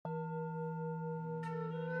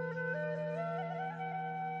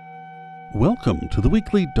Welcome to the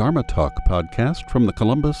weekly Dharma Talk podcast from the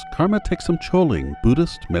Columbus Karma Thegsum Choling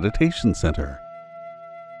Buddhist Meditation Center.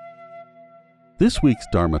 This week's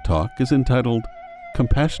Dharma Talk is entitled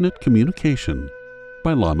Compassionate Communication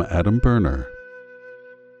by Lama Adam Berner.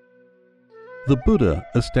 The Buddha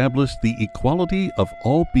established the equality of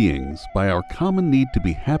all beings by our common need to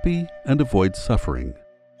be happy and avoid suffering.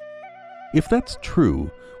 If that's true,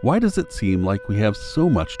 why does it seem like we have so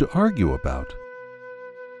much to argue about?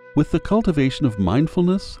 With the cultivation of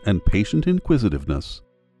mindfulness and patient inquisitiveness,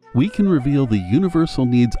 we can reveal the universal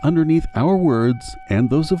needs underneath our words and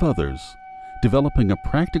those of others, developing a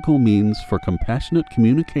practical means for compassionate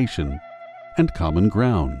communication and common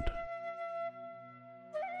ground.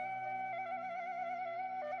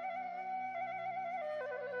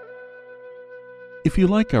 If you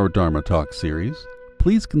like our Dharma Talk series,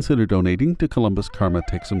 please consider donating to Columbus Karma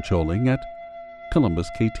Thegsum Choling at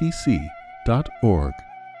columbusktc.org.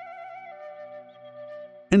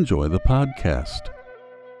 Enjoy the podcast.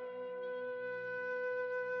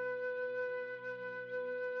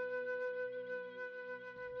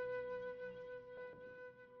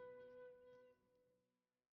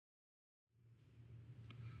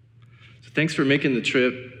 So thanks for making the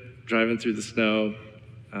trip, driving through the snow,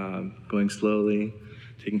 going slowly,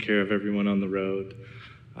 taking care of everyone on the road.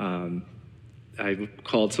 I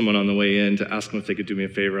called someone on the way in to ask them if they could do me a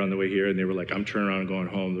favor on the way here, and they were like, I'm turning around and going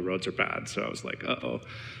home, the roads are bad. So I was like, uh-oh,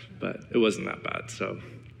 but it wasn't that bad. So,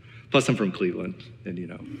 plus I'm from Cleveland, and you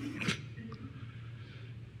know.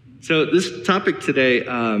 So this topic today,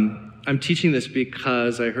 I'm teaching this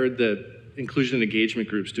because I heard the Inclusion and Engagement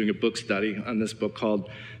Group's doing a book study on this book called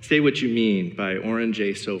Say What You Mean by Oren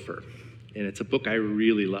J. Sofer. And it's a book I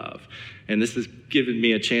really love. And this has given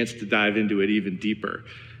me a chance to dive into it even deeper.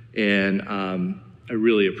 And I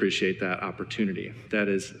really appreciate that opportunity. That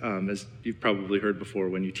is, as you've probably heard before,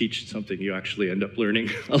 when you teach something, you actually end up learning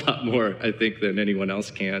a lot more, I think, than anyone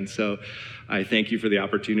else can. So I thank you for the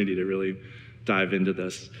opportunity to really dive into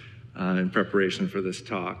this in preparation for this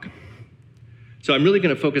talk. So I'm really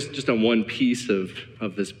going to focus just on one piece of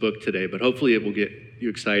this book today, but hopefully it will get you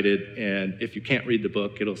excited. And if you can't read the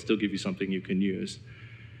book, it'll still give you something you can use.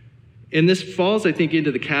 And this falls, I think,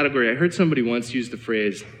 into the category. I heard somebody once use the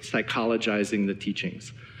phrase psychologizing the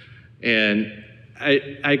teachings. And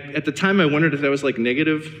I at the time, I wondered if that was like a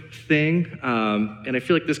negative thing. And I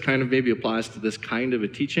feel like this kind of maybe applies to this kind of a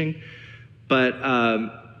teaching. But I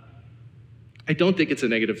don't think it's a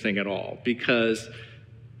negative thing at all, because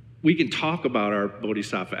we can talk about our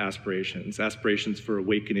bodhisattva aspirations for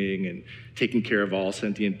awakening and taking care of all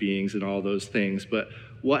sentient beings and all those things. But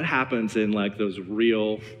what happens in like those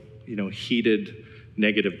real, heated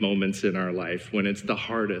negative moments in our life when it's the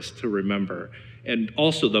hardest to remember and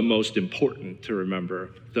also the most important to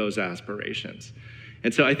remember those aspirations?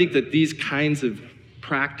 And so I think that these kinds of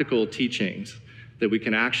practical teachings that we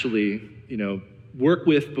can actually, work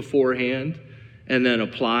with beforehand and then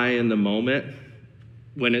apply in the moment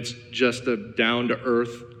when it's just a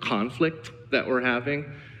down-to-earth conflict that we're having,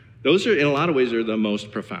 those are, in a lot of ways, are the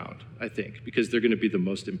most profound, I think, because they're going to be the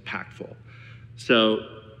most impactful. So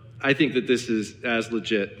I think that this is as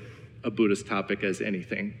legit a Buddhist topic as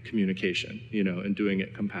anything, communication, and doing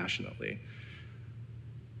it compassionately.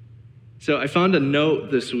 So I found a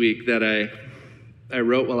note this week that I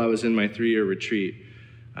wrote while I was in my 3-year retreat.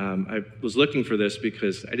 I was looking for this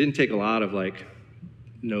because I didn't take a lot of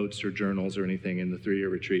notes or journals or anything in the 3-year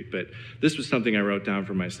retreat, but this was something I wrote down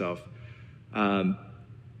for myself. And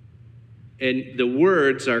the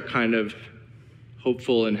words are kind of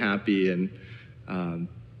hopeful and happy and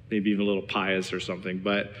maybe even a little pious or something,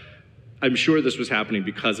 but I'm sure this was happening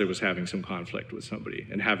because I was having some conflict with somebody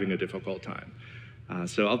and having a difficult time.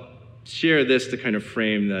 So I'll share this to kind of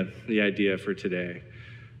frame the idea for today.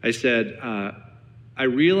 I said, I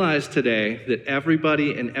realize today that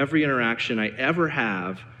everybody and every interaction I ever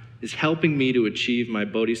have is helping me to achieve my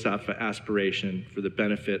bodhisattva aspiration for the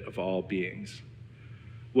benefit of all beings.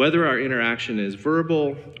 Whether our interaction is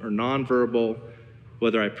verbal or nonverbal,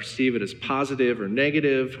 whether I perceive it as positive or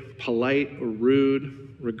negative, polite or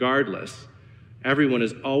rude, regardless, everyone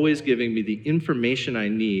is always giving me the information I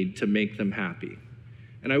need to make them happy.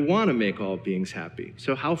 And I want to make all beings happy.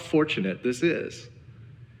 So how fortunate this is.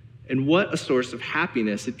 And what a source of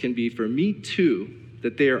happiness it can be for me too,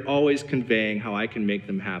 that they are always conveying how I can make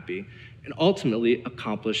them happy and ultimately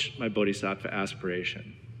accomplish my bodhisattva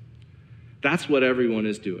aspiration. That's what everyone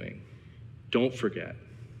is doing. Don't forget.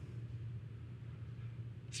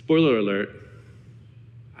 Spoiler alert,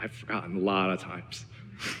 I've forgotten a lot of times.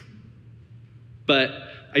 But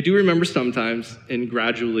I do remember sometimes and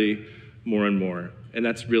gradually more and more. And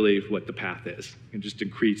that's really what the path is, and just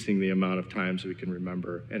increasing the amount of times we can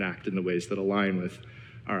remember and act in the ways that align with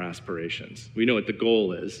our aspirations. We know what the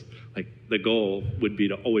goal is. Like, the goal would be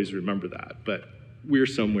to always remember that, but we're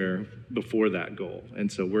somewhere before that goal.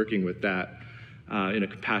 And so working with that in a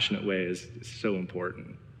compassionate way is so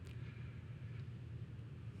important.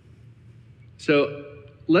 So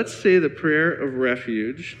let's say the prayer of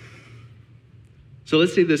refuge. So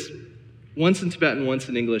let's say this once in Tibetan, once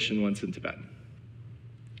in English, and once in Tibetan.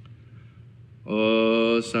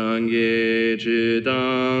 O Sangye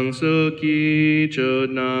Chidang Soki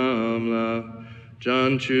Chodnamla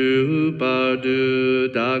Janchu Bardu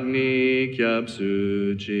Dagni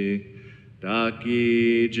Kyapsuchi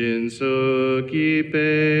Daki Jinsoki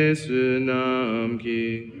Pesunamki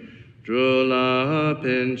Drola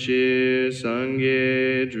Penchir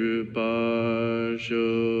Sangye Druparsho.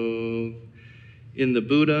 In the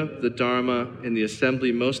Buddha, the Dharma, and the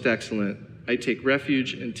assembly most excellent, I take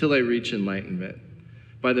refuge until I reach enlightenment.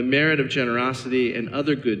 By the merit of generosity and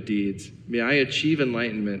other good deeds, may I achieve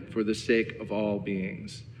enlightenment for the sake of all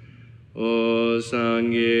beings. O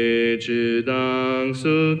Sangye Chidang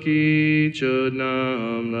Soki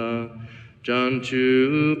Chodnamla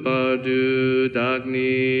Janchu Bardu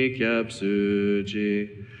Dagni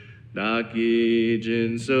Kyapsuji Daki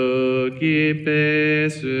Jinsoki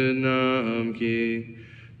Pesunamki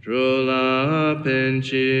Drola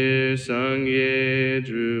Penchir Sangye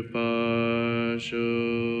Druparsho.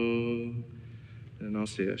 And I'll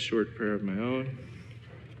say a short prayer of my own.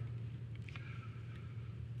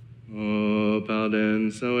 O Palden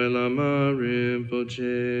Sawe Lama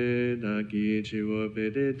Rinpoche Daki Chiwo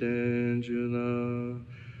Pede Tenjula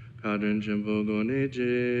Kadren Chempo Gone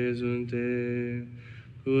Jezunte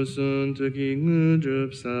Kusun Tuki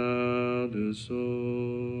Ngudrup Sadhu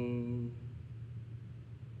So.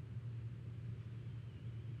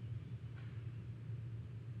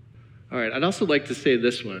 All right, I'd also like to say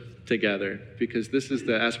this one together, because this is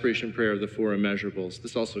the aspiration prayer of the four immeasurables.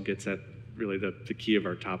 This also gets at really the key of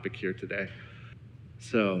our topic here today.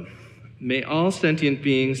 So, may all sentient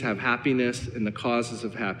beings have happiness and the causes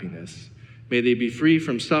of happiness. May they be free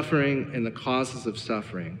from suffering and the causes of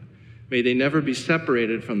suffering. May they never be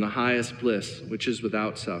separated from the highest bliss, which is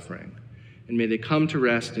without suffering. And may they come to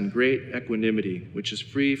rest in great equanimity, which is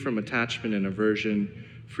free from attachment and aversion,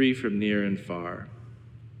 free from near and far.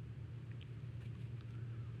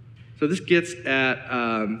 So this gets at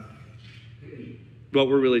what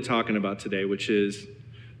we're really talking about today, which is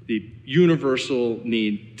the universal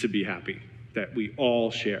need to be happy that we all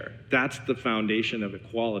share. That's the foundation of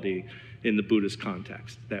equality in the Buddhist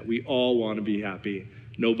context, that we all want to be happy.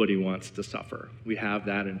 Nobody wants to suffer. We have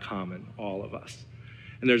that in common, all of us.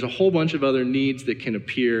 And there's a whole bunch of other needs that can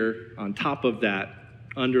appear on top of that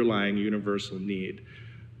underlying universal need.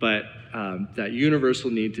 But that universal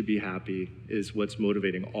need to be happy is what's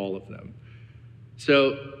motivating all of them.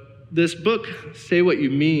 So this book, Say What You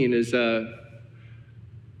Mean, is kind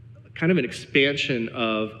of an expansion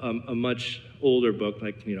of a much older book,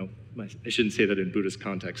 like, I shouldn't say that in Buddhist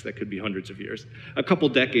context, that could be hundreds of years. A couple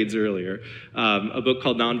decades earlier, a book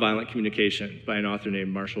called Nonviolent Communication by an author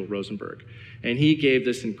named Marshall Rosenberg. And he gave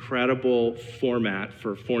this incredible format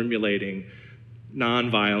for formulating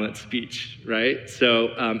nonviolent speech, right?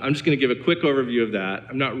 So I'm just going to give a quick overview of that.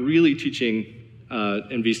 I'm not really teaching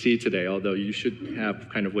NVC today, although you should have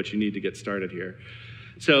kind of what you need to get started here.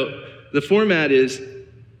 So the format is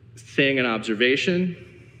saying an observation,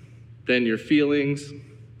 then your feelings,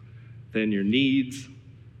 then your needs,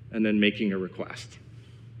 and then making a request.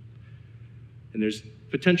 And there's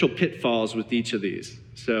potential pitfalls with each of these.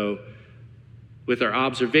 So with our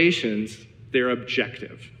observations, they're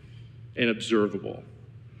objective and observable.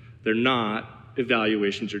 They're not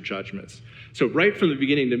evaluations or judgments. So right from the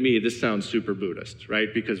beginning, to me, this sounds super Buddhist,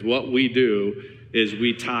 right? Because what we do is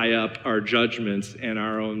we tie up our judgments and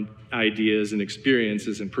our own ideas and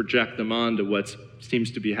experiences and project them onto what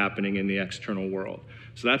seems to be happening in the external world.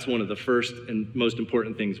 So that's one of the first and most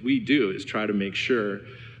important things we do, is try to make sure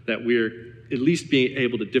that we're at least being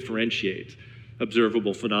able to differentiate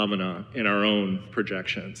observable phenomena in our own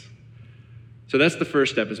projections. So that's the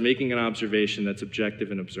first step, is making an observation that's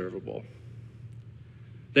objective and observable.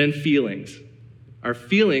 Then feelings. Our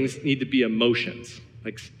feelings need to be emotions,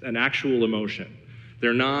 like an actual emotion.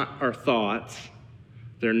 They're not our thoughts.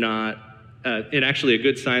 They're not, and actually a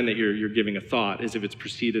good sign that you're giving a thought is if it's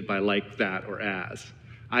preceded by like, that, or as.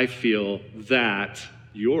 I feel that,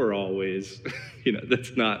 you're always,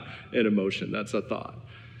 that's not an emotion, that's a thought.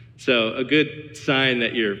 So a good sign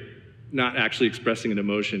that you're not actually expressing an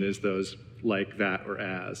emotion is those like, that, or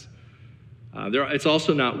as. It's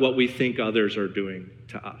also not what we think others are doing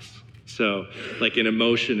to us. So like an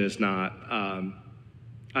emotion is not,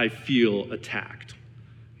 I feel attacked,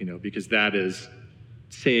 because that is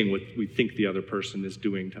saying what we think the other person is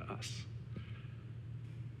doing to us.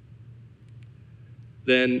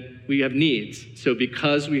 Then we have needs. So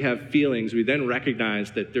because we have feelings, we then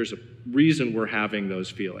recognize that there's a reason we're having those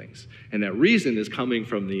feelings. And that reason is coming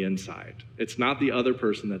from the inside. It's not the other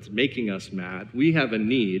person that's making us mad. We have a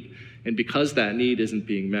need, and because that need isn't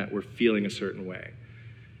being met, we're feeling a certain way.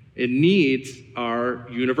 And needs are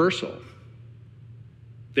universal.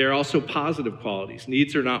 They're also positive qualities.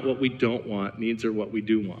 Needs are not what we don't want. Needs are what we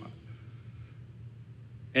do want.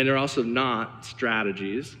 And they're also not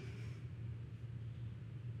strategies,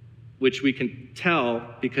 which we can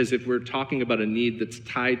tell because if we're talking about a need that's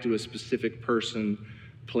tied to a specific person,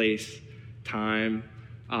 place, time,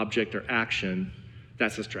 object, or action,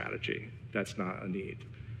 that's a strategy. That's not a need.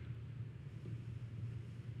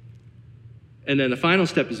 And then the final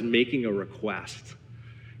step is making a request.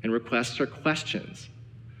 And requests are questions,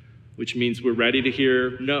 which means we're ready to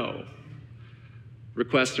hear no.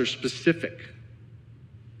 Requests are specific.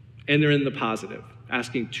 And they're in the positive,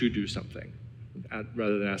 asking to do something,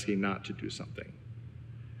 rather than asking not to do something.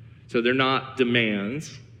 So they're not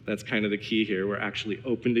demands. That's kind of the key here. We're actually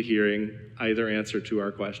open to hearing either answer to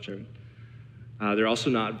our question. They're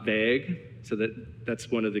also not vague, so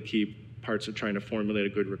that's one of the key parts of trying to formulate a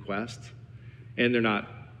good request. And they're not,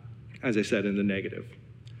 as I said, in the negative.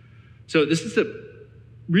 So this is a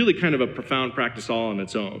really kind of a profound practice all on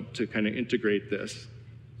its own to kind of integrate this.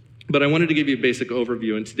 But I wanted to give you a basic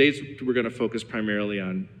overview, and today we're going to focus primarily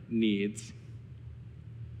on needs.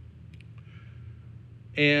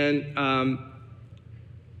 And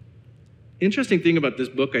interesting thing about this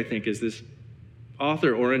book, I think, is this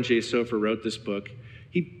author, Oren J. Sofer, wrote this book.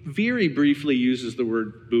 He very briefly uses the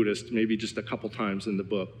word Buddhist, maybe just a couple times in the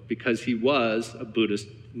book, because he was a Buddhist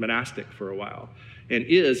monastic for a while and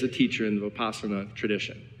is a teacher in the Vipassana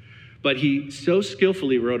tradition. But he so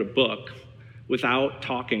skillfully wrote a book without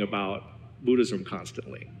talking about Buddhism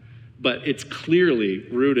constantly. But it's clearly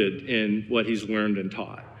rooted in what he's learned and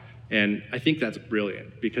taught. And I think that's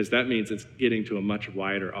brilliant because that means it's getting to a much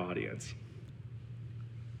wider audience.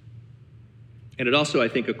 And it also, I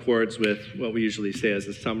think, accords with what we usually say as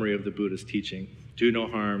a summary of the Buddha's teaching. Do no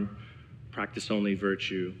harm, practice only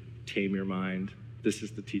virtue, tame your mind. This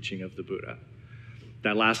is the teaching of the Buddha.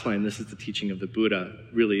 That last line, this is the teaching of the Buddha,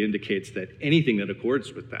 really indicates that anything that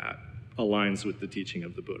accords with that aligns with the teaching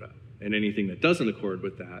of the Buddha. And anything that doesn't accord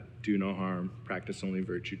with that, do no harm, practice only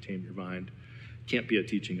virtue, tame your mind, can't be a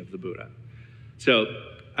teaching of the Buddha. So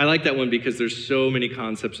I like that one because there's so many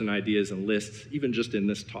concepts and ideas and lists, even just in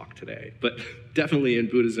this talk today, but definitely in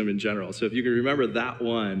Buddhism in general. So if you can remember that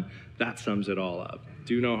one, that sums it all up.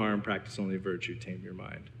 Do no harm, practice only virtue, tame your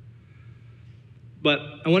mind. But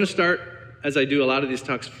I want to start, as I do a lot of these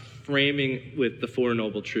talks, framing with the Four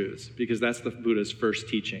Noble Truths, because that's the Buddha's first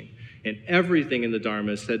teaching. And everything in the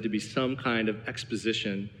Dharma is said to be some kind of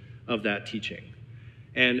exposition of that teaching.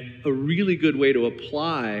 And a really good way to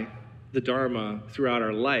apply the Dharma throughout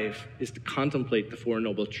our life is to contemplate the Four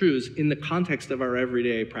Noble Truths in the context of our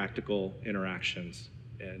everyday practical interactions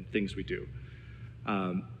and things we do.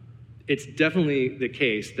 It's definitely the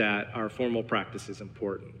case that our formal practice is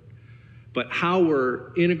important. But how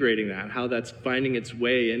we're integrating that, how that's finding its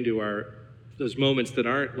way into those moments that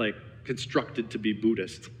aren't like constructed to be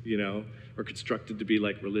Buddhist, or constructed to be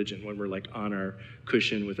like religion, when we're like on our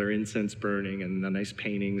cushion with our incense burning and the nice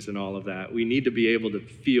paintings and all of that. We need to be able to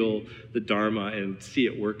feel the Dharma and see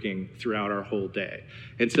it working throughout our whole day.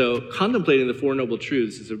 And so contemplating the Four Noble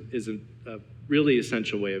Truths is a really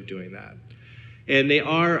essential way of doing that. And they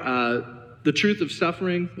are the truth of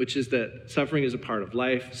suffering, which is that suffering is a part of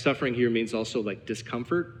life. Suffering here means also like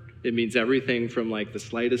discomfort. It means everything from like the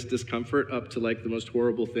slightest discomfort up to like the most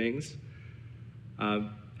horrible things.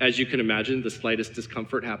 As you can imagine, the slightest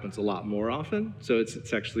discomfort happens a lot more often. So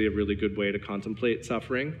it's actually a really good way to contemplate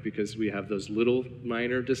suffering because we have those little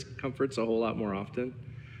minor discomforts a whole lot more often.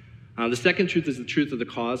 The second truth is the truth of the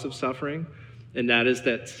cause of suffering, and that is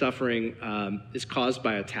that suffering is caused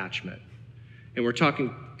by attachment. And we're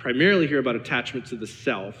talking primarily here about attachment to the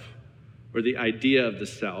self, or the idea of the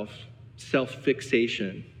self,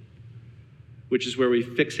 self-fixation, which is where we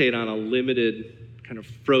fixate on a limited, kind of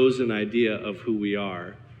frozen idea of who we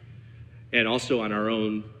are, and also on our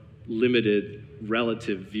own limited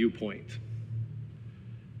relative viewpoint.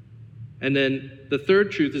 And then the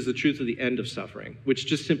third truth is the truth of the end of suffering, which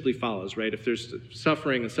just simply follows, right? If there's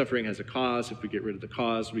suffering and suffering has a cause, if we get rid of the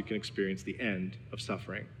cause, we can experience the end of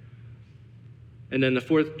suffering. And then the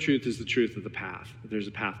fourth truth is the truth of the path. There's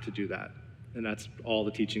a path to do that. And that's all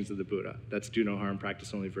the teachings of the Buddha. That's do no harm,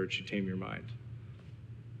 practice only virtue, tame your mind.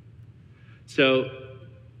 So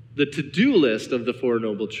the to-do list of the Four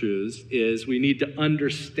Noble Truths is we need to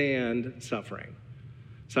understand suffering.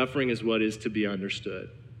 Suffering is what is to be understood.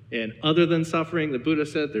 And other than suffering, the Buddha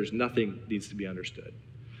said, there's nothing needs to be understood.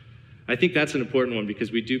 I think that's an important one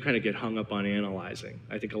because we do kind of get hung up on analyzing.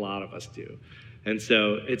 I think a lot of us do. And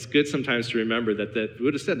so it's good sometimes to remember that the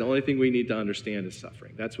Buddha said the only thing we need to understand is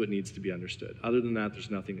suffering. That's what needs to be understood. Other than that, there's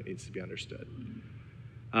nothing that needs to be understood.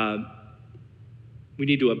 We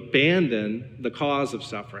need to abandon the cause of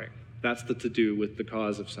suffering. That's the to-do with the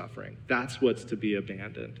cause of suffering. That's what's to be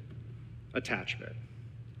abandoned, attachment.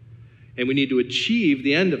 And we need to achieve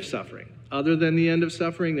the end of suffering. Other than the end of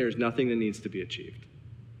suffering, there's nothing that needs to be achieved.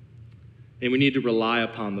 And we need to rely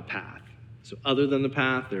upon the path. So other than the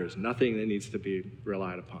path, there's nothing that needs to be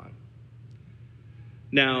relied upon.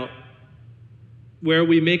 Now, where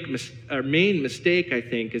we make our main mistake, I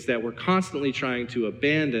think, is that we're constantly trying to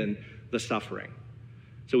abandon the suffering.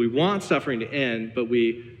 So we want suffering to end, but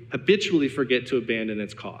we habitually forget to abandon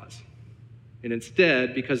its cause. And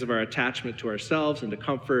instead, because of our attachment to ourselves and to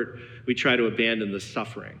comfort, we try to abandon the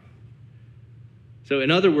suffering. So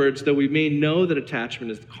in other words, though we may know that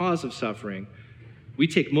attachment is the cause of suffering, we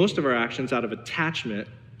take most of our actions out of attachment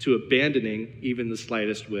to abandoning even the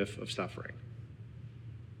slightest whiff of suffering.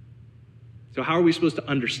 So how are we supposed to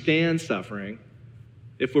understand suffering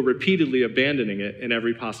if we're repeatedly abandoning it in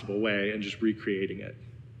every possible way and just recreating it?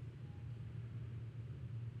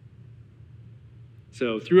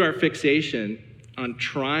 So through our fixation on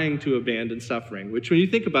trying to abandon suffering, which when you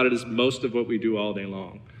think about it is most of what we do all day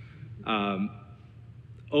long,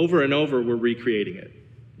 over and over we're recreating it.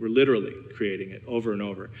 We're literally creating it over and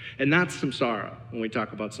over. And that's samsara, when we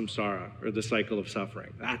talk about samsara, or the cycle of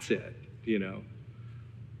suffering. That's it, you know.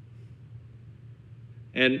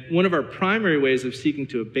 And one of our primary ways of seeking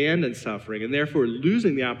to abandon suffering, and therefore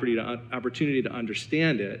losing the opportunity to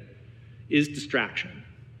understand it, is distraction.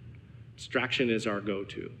 Distraction is our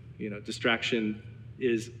go-to. You know, distraction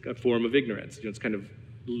is a form of ignorance. You know, it's kind of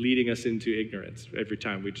leading us into ignorance every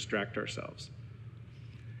time we distract ourselves.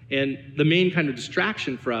 And the main kind of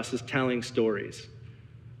distraction for us is telling stories.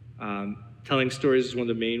 Telling stories is one of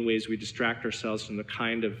the main ways we distract ourselves from the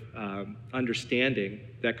kind of understanding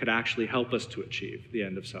that could actually help us to achieve the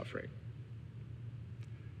end of suffering.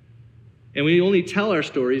 And we only tell our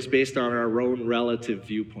stories based on our own relative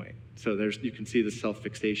viewpoint. So you can see the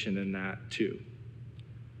self-fixation in that too.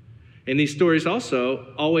 And these stories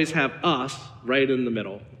also always have us right in the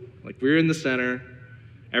middle. Like we're in the center,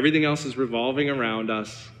 everything else is revolving around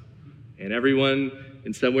us, and everyone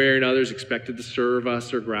in some way or another is expected to serve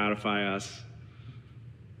us or gratify us.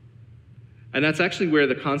 And that's actually where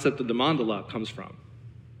the concept of the mandala comes from.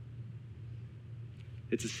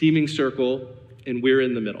 It's a seeming circle, and we're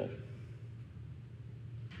in the middle.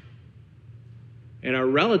 And our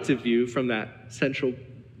relative view from that central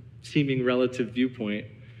seeming relative viewpoint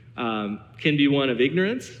can be one of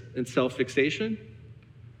ignorance and self-fixation,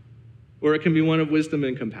 or it can be one of wisdom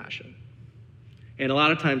and compassion. And a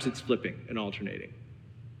lot of times it's flipping and alternating.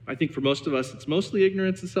 I think for most of us, it's mostly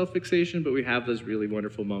ignorance and self-fixation, but we have those really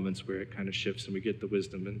wonderful moments where it kind of shifts and we get the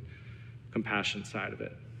wisdom and compassion side of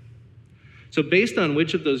it. So based on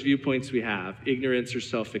which of those viewpoints we have, ignorance or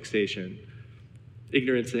self-fixation,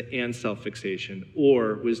 ignorance and self-fixation,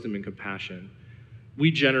 or wisdom and compassion,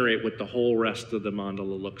 we generate what the whole rest of the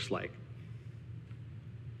mandala looks like.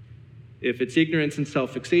 If it's ignorance and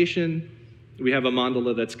self-fixation, we have a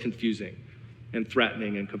mandala that's confusing and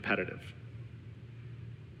threatening and competitive.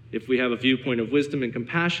 If we have a viewpoint of wisdom and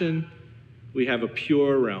compassion, we have a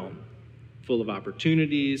pure realm full of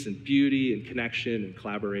opportunities and beauty and connection and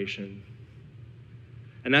collaboration.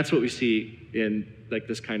 And that's what we see in like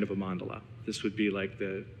this kind of a mandala. This would be like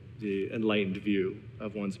the enlightened view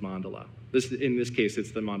of one's mandala. In this case,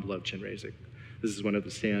 it's the mandala of Chenrezig. This is one of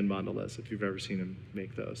the sand mandalas, if you've ever seen him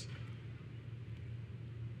make those.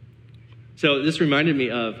 So this reminded me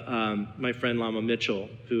of my friend Lama Mitchell,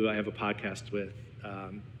 who I have a podcast with,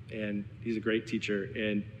 and he's a great teacher.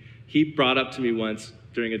 And he brought up to me once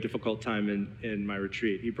during a difficult time in my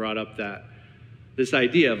retreat, he brought up this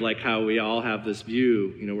idea of like how we all have this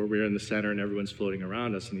view, you know, where we're in the center and everyone's floating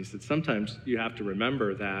around us. And he said, sometimes you have to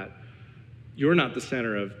remember that you're not the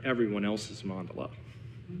center of everyone else's mandala.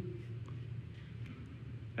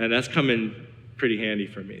 And that's come in pretty handy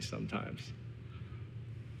for me sometimes.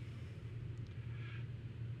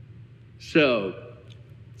 So,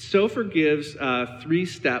 Sofer gives 3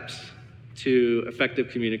 steps to effective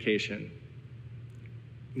communication.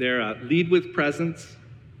 They're lead with presence,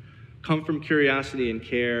 come from curiosity and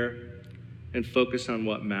care, and focus on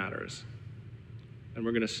what matters. And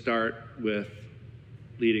we're going to start with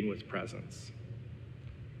leading with presence.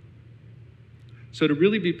 So to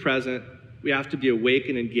really be present, we have to be awake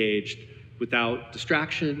and engaged without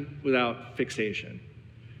distraction, without fixation.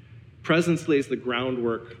 Presence lays the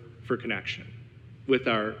groundwork for connection with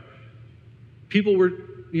our people we're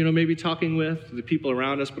maybe talking with, the people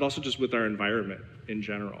around us, but also just with our environment in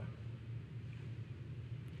general.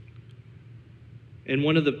 And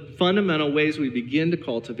one of the fundamental ways we begin to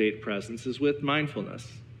cultivate presence is with mindfulness.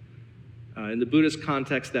 In the Buddhist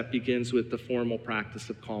context, that begins with the formal practice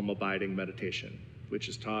of calm abiding meditation, which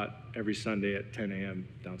is taught every Sunday at 10 a.m.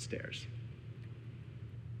 downstairs.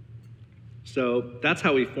 So that's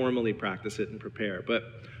how we formally practice it and prepare. But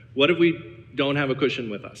what if we don't have a cushion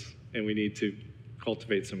with us and we need to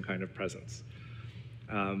cultivate some kind of presence?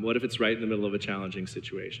 What if it's right in the middle of a challenging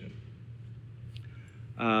situation?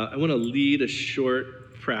 I want to lead a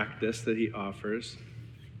short practice that he offers.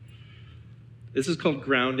 This is called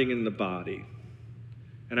grounding in the body.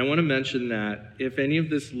 And I want to mention that if any of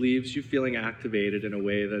this leaves you feeling activated in a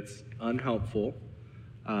way that's unhelpful,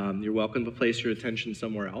 you're welcome to place your attention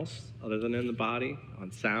somewhere else other than in the body,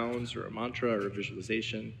 on sounds or a mantra or a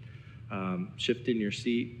visualization, shift in your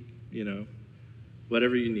seat,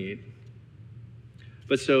 whatever you need.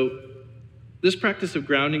 But so this practice of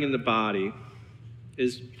grounding in the body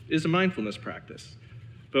is a mindfulness practice,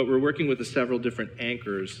 but we're working with several different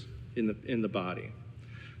anchors in the body.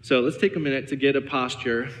 So let's take a minute to get a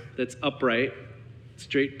posture that's upright,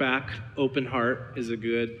 straight back, open heart is a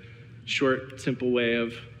good, short, simple way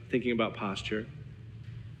of thinking about posture.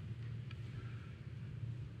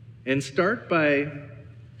 And start by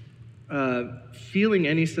feeling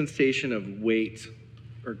any sensation of weight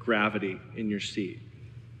or gravity in your seat.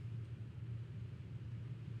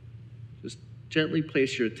 Just gently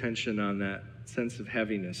place your attention on that sense of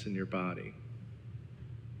heaviness in your body.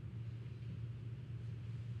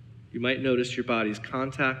 You might notice your body's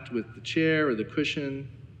contact with the chair or the cushion,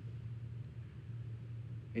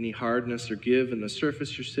 any hardness or give in the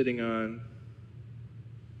surface you're sitting on.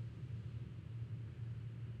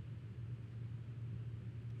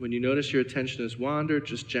 When you notice your attention has wandered,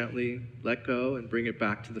 just gently let go and bring it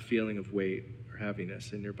back to the feeling of weight or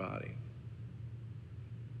heaviness in your body.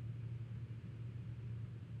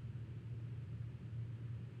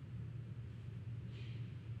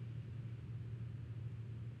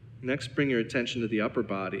 Next, bring your attention to the upper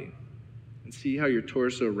body and see how your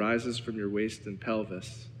torso rises from your waist and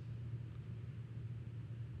pelvis.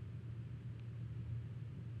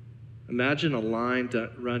 Imagine a line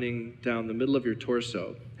running down the middle of your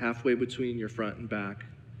torso, halfway between your front and back,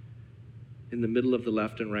 in the middle of the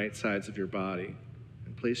left and right sides of your body,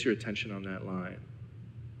 and place your attention on that line.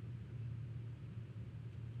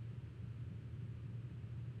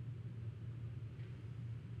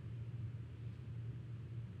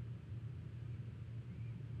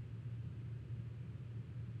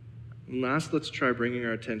 And last, let's try bringing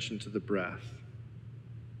our attention to the breath.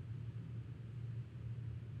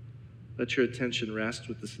 Let your attention rest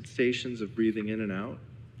with the sensations of breathing in and out.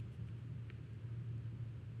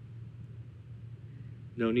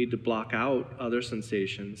 No need to block out other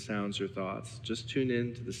sensations, sounds, or thoughts. Just tune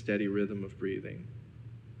in to the steady rhythm of breathing.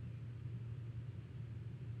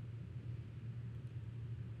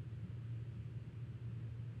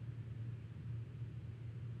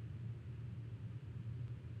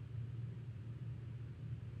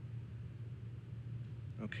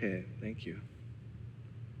 Okay, thank you.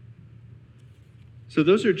 So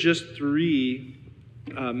those are just three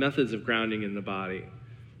methods of grounding in the body.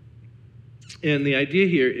 And the idea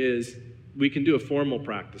here is we can do a formal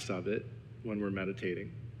practice of it when we're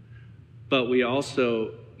meditating, but we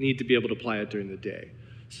also need to be able to apply it during the day.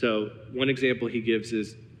 So one example he gives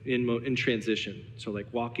is in transition, so like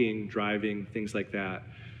walking, driving, things like that.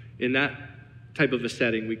 In that type of a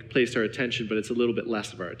setting, we place our attention, but it's a little bit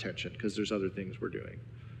less of our attention because there's other things we're doing.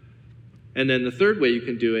 And then the third way you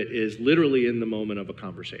can do it is literally in the moment of a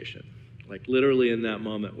conversation, like literally in that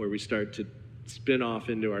moment where we start to spin off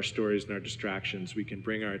into our stories and our distractions, we can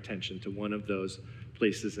bring our attention to one of those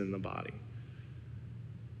places in the body.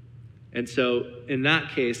 And so in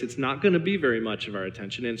that case, it's not going to be very much of our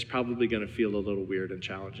attention, and it's probably going to feel a little weird and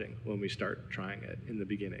challenging when we start trying it in the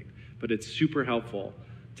beginning. But it's super helpful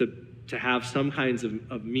to have some kinds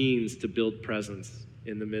of means to build presence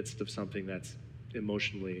in the midst of something that's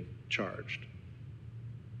emotionally charged.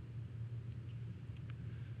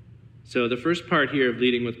 So the first part here of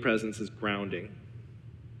leading with presence is grounding.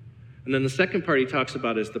 And then the second part he talks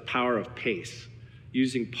about is the power of pace,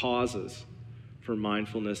 using pauses for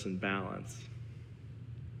mindfulness and balance.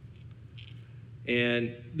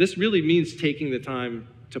 And this really means taking the time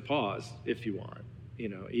to pause if you want.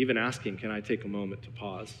 even asking, can I take a moment to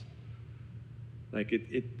pause? Like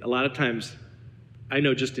a lot of times, I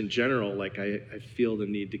know just in general, like I feel the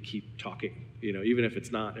need to keep talking, even if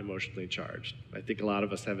it's not emotionally charged. I think a lot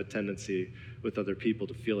of us have a tendency with other people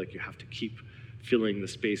to feel like you have to keep filling the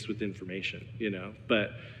space with information,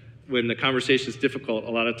 But when the conversation is difficult, a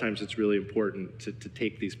lot of times it's really important to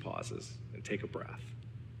take these pauses and take a breath.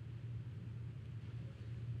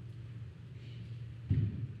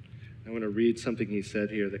 I want to read something he said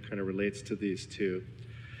here that kind of relates to these two.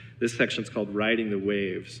 This section's called Riding the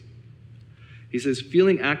Waves. He says,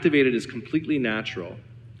 feeling activated is completely natural.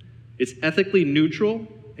 It's ethically neutral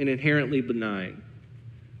and inherently benign.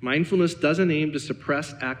 Mindfulness doesn't aim to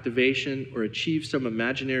suppress activation or achieve some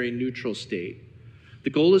imaginary neutral state. The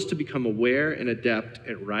goal is to become aware and adept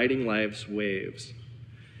at riding life's waves.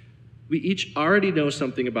 We each already know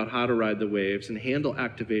something about how to ride the waves and handle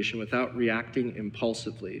activation without reacting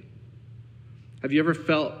impulsively. Have you ever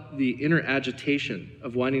felt the inner agitation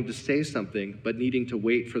of wanting to say something but needing to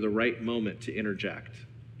wait for the right moment to interject?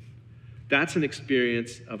 That's an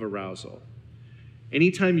experience of arousal.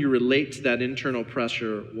 Anytime you relate to that internal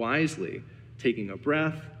pressure wisely, taking a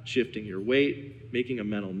breath, shifting your weight, making a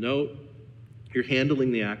mental note, you're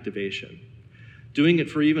handling the activation. Doing it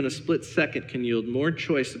for even a split second can yield more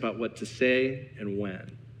choice about what to say and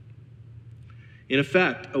when. In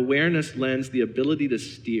effect, awareness lends the ability to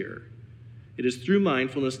steer. It is through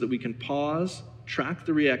mindfulness that we can pause, track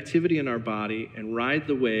the reactivity in our body, and ride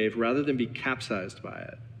the wave rather than be capsized by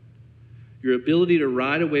it. Your ability to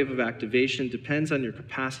ride a wave of activation depends on your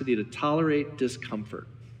capacity to tolerate discomfort.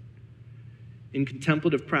 In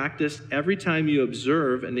contemplative practice, every time you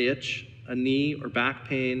observe an itch, a knee, or back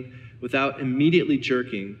pain without immediately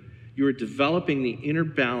jerking, you are developing the inner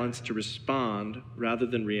balance to respond rather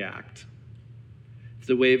than react. If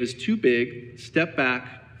the wave is too big, step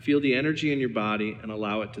back, feel the energy in your body, and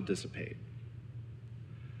allow it to dissipate.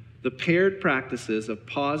 The paired practices of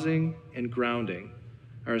pausing and grounding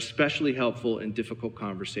are especially helpful in difficult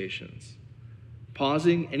conversations.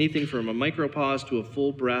 Pausing, anything from a micropause to a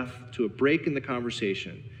full breath to a break in the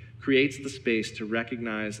conversation, creates the space to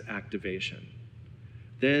recognize activation.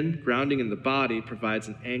 Then, grounding in the body provides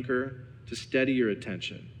an anchor to steady your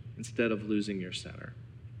attention instead of losing your center.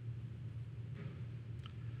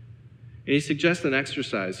 And he suggests an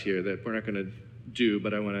exercise here that we're not going to do,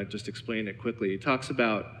 but I want to just explain it quickly. He talks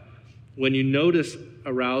about when you notice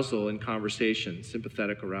arousal in conversation,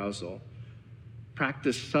 sympathetic arousal,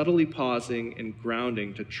 practice subtly pausing and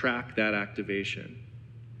grounding to track that activation.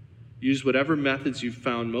 Use whatever methods you've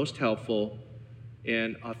found most helpful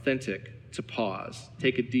and authentic to pause.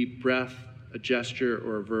 Take a deep breath, a gesture,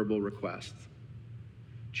 or a verbal request.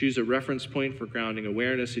 Choose a reference point for grounding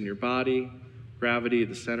awareness in your body, gravity,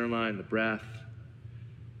 the center line, the breath.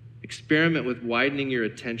 Experiment with widening your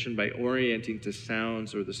attention by orienting to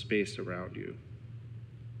sounds or the space around you.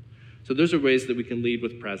 So those are ways that we can lead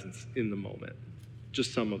with presence in the moment.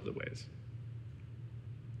 Just some of the ways.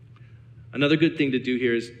 Another good thing to do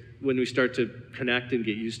here is when we start to connect and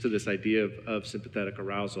get used to this idea of sympathetic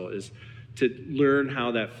arousal is to learn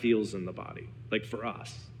how that feels in the body. Like for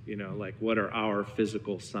us, like what are our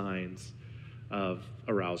physical signs of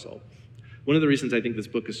arousal? One of the reasons I think this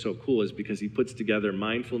book is so cool is because he puts together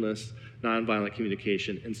mindfulness, nonviolent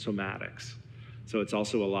communication, and somatics. So it's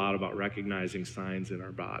also a lot about recognizing signs in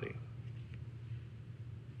our body.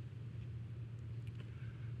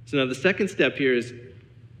 So now the second step here is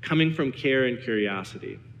coming from care and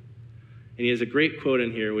curiosity. And he has a great quote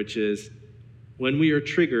in here, which is, when we are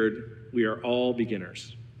triggered, we are all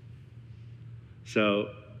beginners. So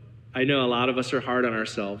I know a lot of us are hard on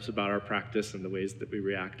ourselves about our practice and the ways that we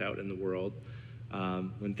react out in the world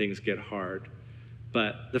when things get hard.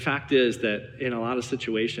 But the fact is that in a lot of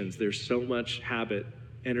situations, there's so much habit,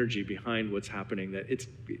 energy behind what's happening that it's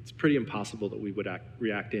pretty impossible that we would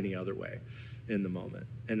react any other way in the moment.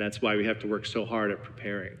 And that's why we have to work so hard at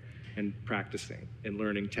preparing and practicing and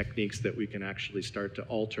learning techniques that we can actually start to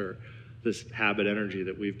alter this habit energy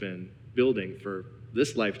that we've been building for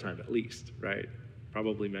this lifetime at least, right?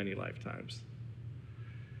 Probably many lifetimes.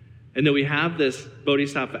 And that we have this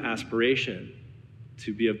bodhisattva aspiration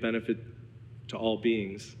to be of benefit to all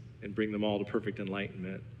beings and bring them all to perfect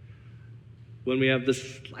enlightenment. When we have the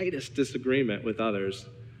slightest disagreement with others,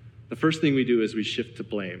 the first thing we do is we shift to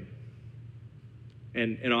blame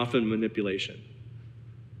and often manipulation.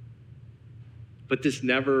 But this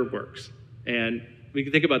never works. And we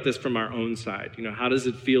can think about this from our own side. How does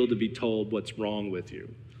it feel to be told what's wrong with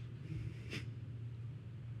you?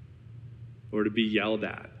 Or to be yelled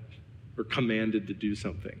at or commanded to do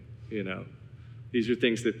something, These are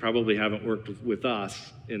things that probably haven't worked with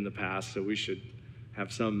us in the past, so we should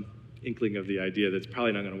have some inkling of the idea that's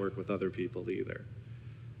probably not going to work with other people either.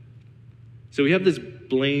 So we have this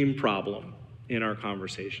blame problem in our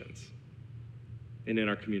conversations and in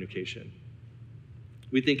our communication.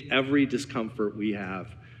 We think every discomfort we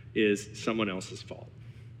have is someone else's fault.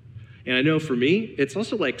 And I know for me, it's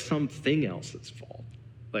also like something else's fault.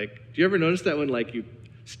 Like, do you ever notice that when like you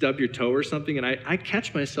stub your toe or something? And I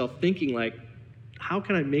catch myself thinking like, how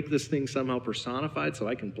can I make this thing somehow personified so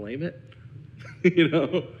I can blame it? You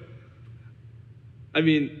know? I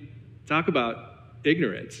mean, talk about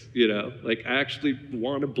ignorance, you know? Like, I actually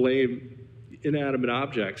want to blame inanimate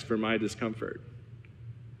objects for my discomfort.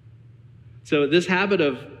 So this habit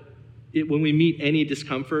of, when we meet any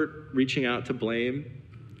discomfort, reaching out to blame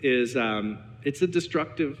is, it's a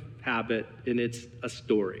destructive habit, and it's a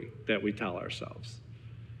story that we tell ourselves.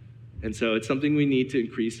 And so it's something we need to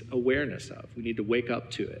increase awareness of. We need to wake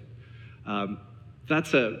up to it.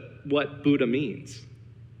 That's what Buddha means.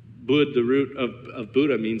 Bud, the root of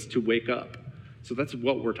Buddha, means to wake up. So that's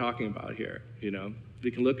what we're talking about here, you know?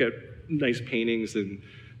 We can look at nice paintings and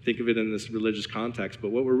think of it in this religious context, but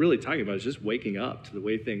what we're really talking about is just waking up to the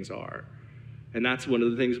way things are. And that's one of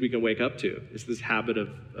the things we can wake up to, is this habit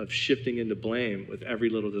of shifting into blame with every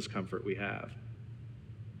little discomfort we have.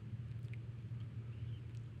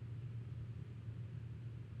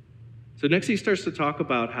 So next he starts to talk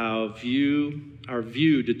about how our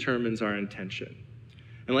view determines our intention.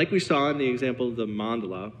 And like we saw in the example of the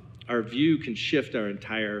mandala, our view can shift our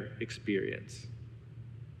entire experience.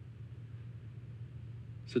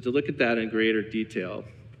 So to look at that in greater detail,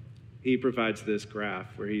 he provides this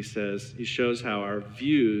graph where he shows how our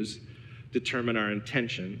views determine our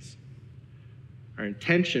intentions. Our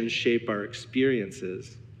intentions shape our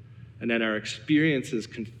experiences, and then our experiences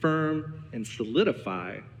confirm and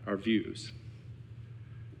solidify our views.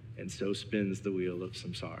 And so spins the wheel of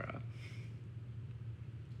samsara.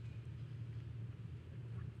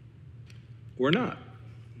 Or not.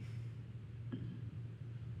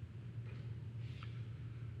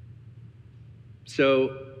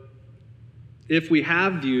 So if we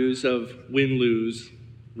have views of win-lose,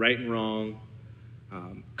 right and wrong,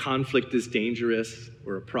 conflict is dangerous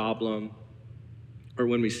or a problem, or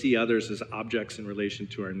when we see others as objects in relation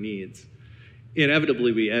to our needs,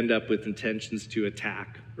 inevitably we end up with intentions to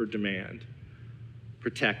attack or demand,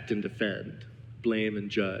 protect and defend, blame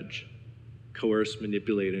and judge, coerce,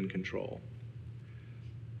 manipulate, and control.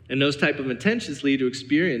 And those type of intentions lead to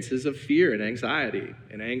experiences of fear and anxiety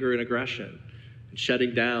and anger and aggression and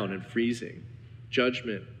shutting down and freezing,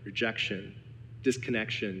 judgment, rejection,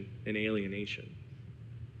 disconnection, and alienation.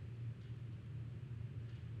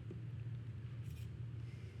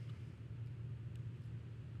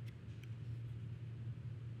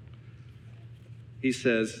 He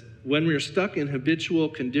says, when we're stuck in habitual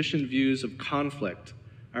conditioned views of conflict,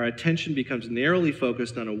 our attention becomes narrowly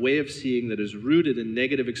focused on a way of seeing that is rooted in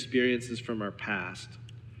negative experiences from our past.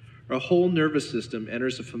 Our whole nervous system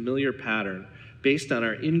enters a familiar pattern based on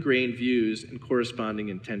our ingrained views and corresponding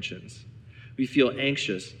intentions. We feel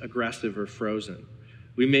anxious, aggressive, or frozen.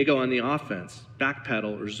 We may go on the offense,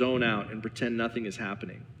 backpedal, or zone out and pretend nothing is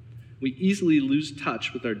happening. We easily lose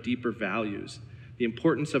touch with our deeper values, the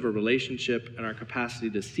importance of a relationship, and our capacity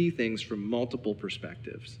to see things from multiple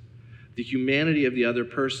perspectives. The humanity of the other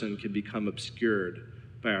person can become obscured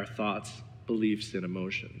by our thoughts, beliefs, and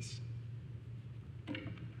emotions.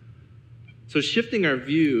 So shifting our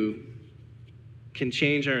view can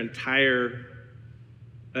change our intentions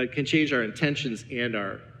and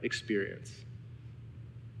our experience.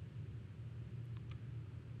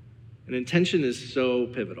 An intention is so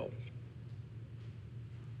pivotal.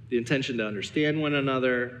 The intention to understand one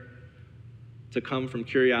another, to come from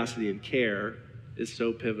curiosity and care, is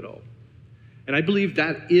so pivotal. And I believe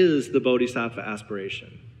that is the Bodhisattva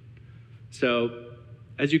aspiration. So,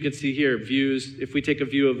 as you can see here, views, if we take a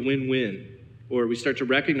view of win-win, or we start to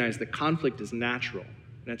recognize that conflict is natural,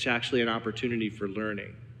 and that's actually an opportunity for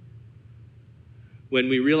learning. When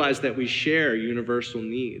we realize that we share universal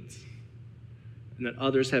needs, and that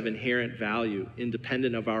others have inherent value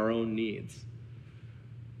independent of our own needs,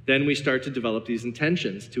 then we start to develop these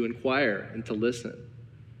intentions to inquire and to listen,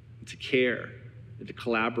 and to care, and to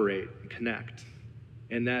collaborate and connect.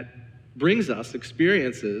 And that brings us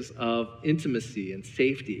experiences of intimacy and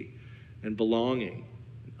safety and belonging,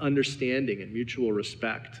 understanding and mutual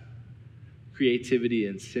respect, creativity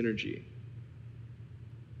and synergy.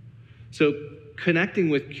 So connecting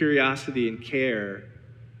with curiosity and care,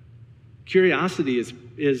 curiosity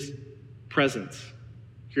is presence.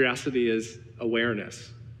 Curiosity is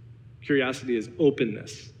awareness. Curiosity is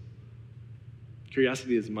openness.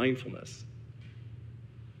 Curiosity is mindfulness.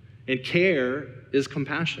 And care is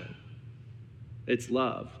compassion. It's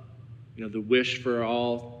love. The wish for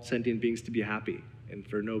all sentient beings to be happy and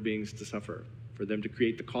for no beings to suffer, for them to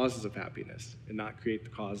create the causes of happiness and not create the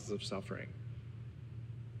causes of suffering.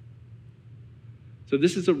 So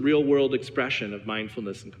this is a real-world expression of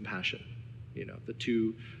mindfulness and compassion. The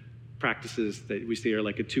two practices that we say are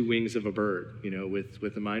like the two wings of a bird.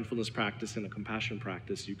 With a mindfulness practice and a compassion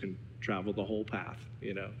practice, you can travel the whole path,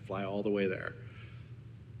 fly all the way there.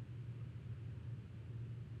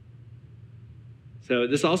 So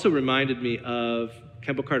this also reminded me of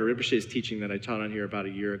Khenpo Karthar Rinpoche's teaching that I taught on here about a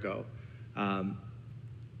year ago,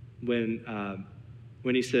 when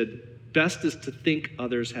he said, best is to think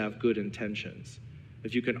others have good intentions.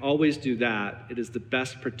 If you can always do that, it is the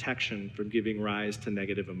best protection from giving rise to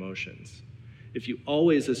negative emotions. If you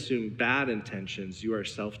always assume bad intentions, you are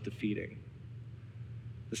self-defeating.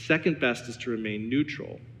 The second best is to remain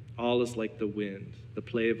neutral. All is like the wind, the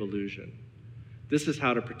play of illusion. This is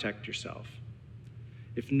how to protect yourself.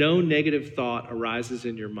 If no negative thought arises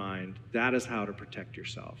in your mind, that is how to protect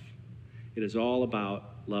yourself. It is all about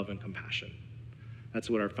love and compassion. That's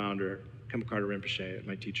what our founder, Khenpo Karthar Rinpoche,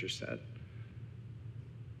 my teacher, said.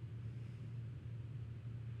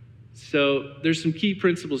 So there's some key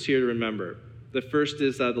principles here to remember. The first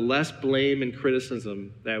is the less blame and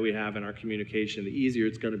criticism that we have in our communication, the easier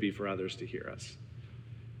it's going to be for others to hear us.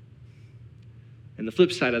 And the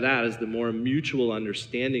flip side of that is the more mutual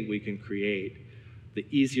understanding we can create, the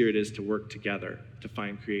easier it is to work together to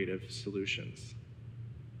find creative solutions.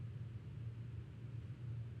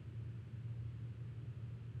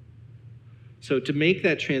 So to make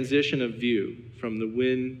that transition of view from the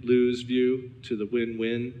win-lose view to the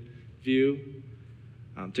win-win view,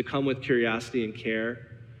 to come with curiosity and care,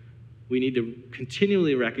 we need to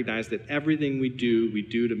continually recognize that everything we do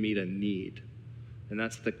to meet a need. And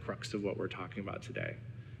that's the crux of what we're talking about today.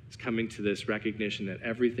 It's coming to this recognition that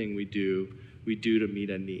everything we do to meet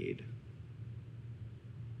a need.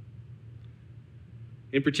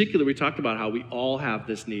 In particular, we talked about how we all have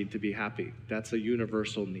this need to be happy. That's a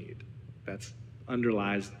universal need. That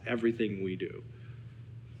underlies everything we do.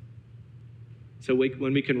 So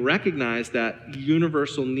when we can recognize that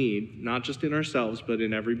universal need, not just in ourselves, but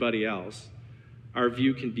in everybody else, our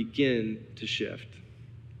view can begin to shift.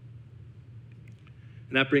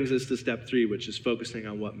 And that brings us to step 3, which is focusing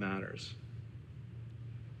on what matters.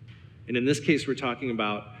 And in this case, we're talking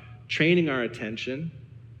about training our attention.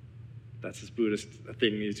 That's as Buddhist a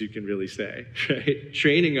thing as you can really say, right?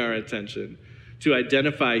 Training our attention to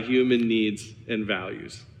identify human needs and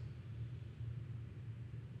values.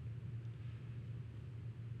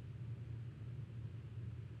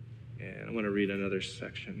 And I want to read another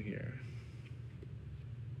section here.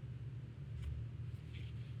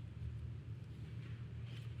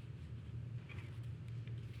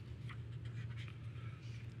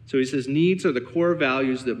 So he says, needs are the core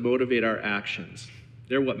values that motivate our actions.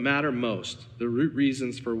 They're what matter most, the root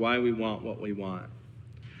reasons for why we want what we want.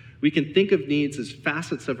 We can think of needs as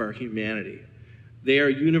facets of our humanity. They are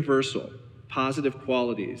universal, positive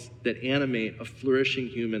qualities that animate a flourishing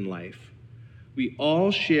human life. We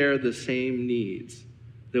all share the same needs,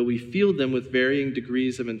 though we feel them with varying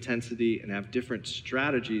degrees of intensity and have different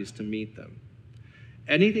strategies to meet them.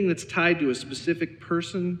 Anything that's tied to a specific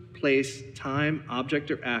person, place, time,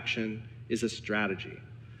 object, or action is a strategy.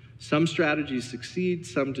 Some strategies succeed,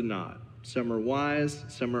 some do not. Some are wise,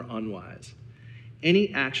 some are unwise.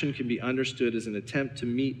 Any action can be understood as an attempt to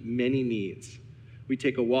meet many needs. We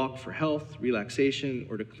take a walk for health, relaxation,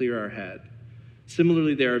 or to clear our head.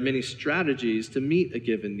 Similarly, there are many strategies to meet a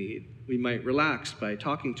given need. We might relax by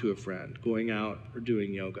talking to a friend, going out, or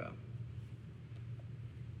doing yoga.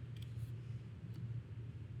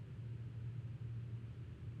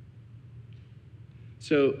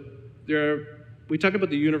 So we talk about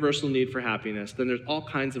the universal need for happiness, then there's all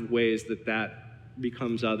kinds of ways that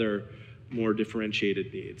becomes other more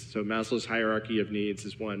differentiated needs. So Maslow's hierarchy of needs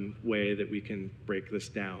is one way that we can break this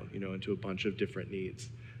down, into a bunch of different needs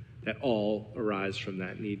that all arise from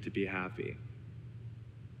that need to be happy.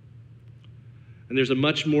 And there's a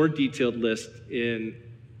much more detailed list in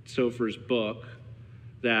Sofer's book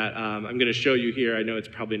that I'm going to show you here. I know it's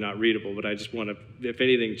probably not readable, but I just want to, if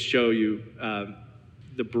anything, show you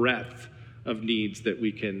the breadth of needs that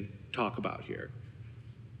we can talk about here.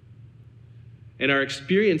 And our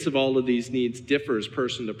experience of all of these needs differs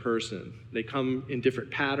person to person. They come in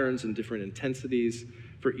different patterns and different intensities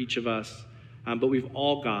for each of us, but we've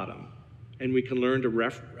all got them. And we can learn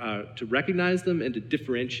to recognize them and to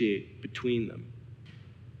differentiate between them.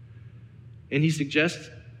 And he suggests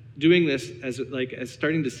doing this as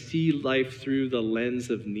starting to see life through the lens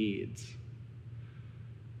of needs.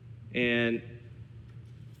 And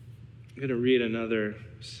I'm going to read another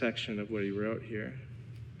section of what he wrote here.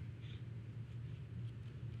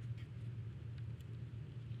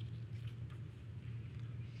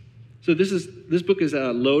 So this book is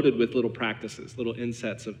loaded with little practices, little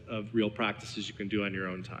insets of real practices you can do on your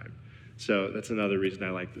own time. So that's another reason I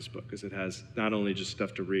like this book, is it has not only just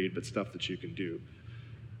stuff to read, but stuff that you can do.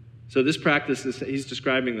 So this practice, he's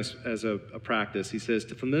describing this as a practice. He says,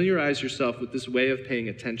 to familiarize yourself with this way of paying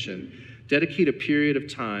attention, dedicate a period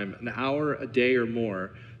of time, an hour, a day, or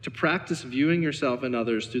more, to practice viewing yourself and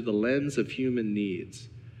others through the lens of human needs.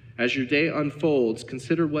 As your day unfolds,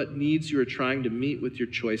 consider what needs you are trying to meet with your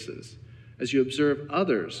choices. As you observe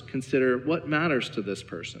others, consider what matters to this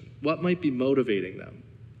person, what might be motivating them.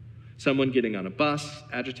 Someone getting on a bus,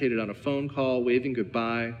 agitated on a phone call, waving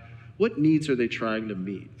goodbye. What needs are they trying to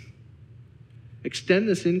meet? Extend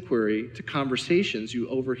this inquiry to conversations you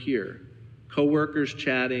overhear, coworkers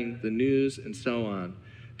chatting, the news, and so on.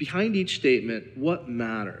 Behind each statement, what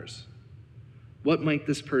matters? What might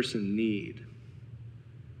this person need?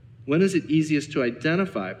 When is it easiest to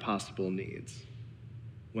identify possible needs?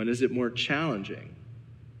 When is it more challenging?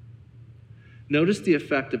 Notice the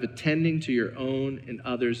effect of attending to your own and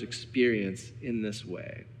others' experience in this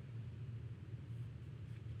way.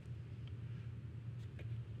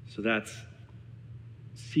 So that's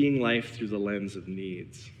seeing life through the lens of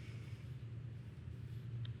needs.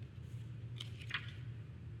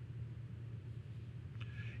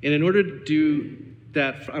 And in order to do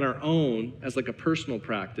that on our own as like a personal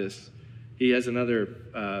practice, he has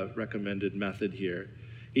another recommended method here.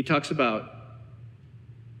 He talks about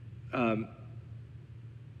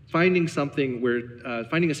finding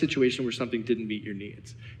a situation where something didn't meet your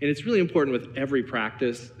needs. And it's really important with every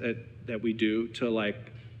practice that we do to,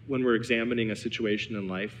 like, when we're examining a situation in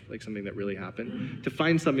life, like something that really happened, to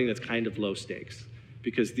find something that's kind of low stakes.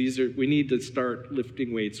 Because we need to start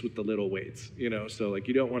lifting weights with the little weights, So like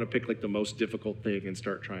you don't want to pick like the most difficult thing and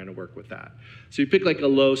start trying to work with that. So you pick like a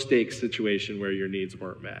low stakes situation where your needs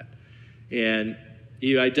weren't met. And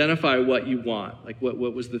you identify what you want, like what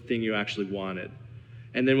was the thing you actually wanted.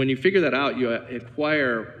 And then when you figure that out, you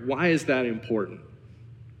inquire, why is that important?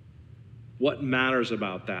 What matters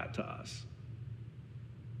about that to us?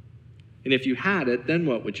 And if you had it, then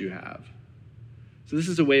what would you have? So this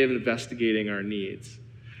is a way of investigating our needs.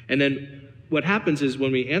 And then what happens is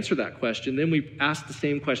when we answer that question, then we ask the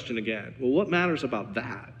same question again. Well, what matters about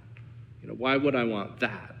that? Why would I want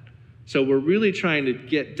that? So we're really trying to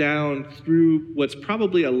get down through what's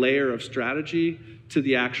probably a layer of strategy to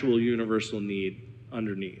the actual universal need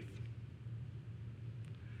underneath.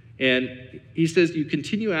 And he says you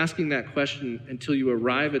continue asking that question until you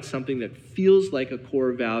arrive at something that feels like a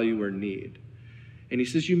core value or need. And he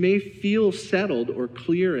says you may feel settled or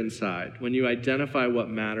clear inside when you identify what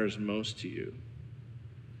matters most to you.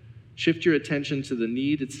 Shift your attention to the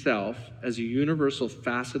need itself as a universal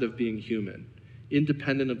facet of being human,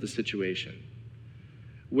 independent of the situation.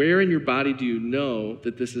 Where in your body do you know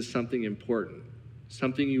that this is something important,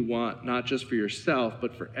 something you want not just for yourself,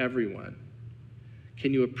 but for everyone?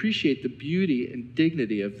 Can you appreciate the beauty and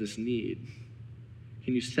dignity of this need?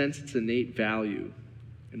 Can you sense its innate value?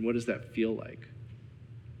 And what does that feel like?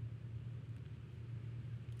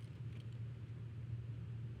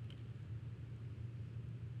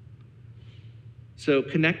 So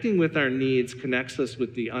connecting with our needs connects us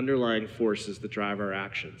with the underlying forces that drive our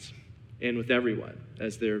actions, and with everyone,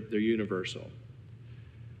 as they're universal.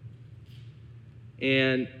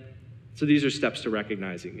 And so these are steps to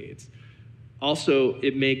recognizing needs. Also,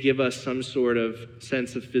 it may give us some sort of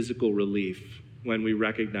sense of physical relief when we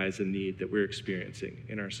recognize a need that we're experiencing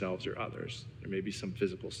in ourselves or others. There may be some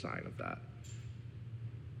physical sign of that.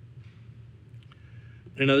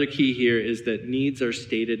 Another key here is that needs are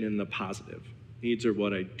stated in the positive. Needs are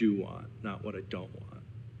what I do want, not what I don't want.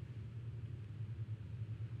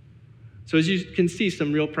 So as you can see,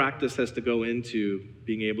 some real practice has to go into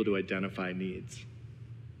being able to identify needs.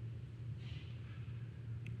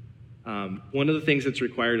 One of the things that's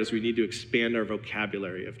required is we need to expand our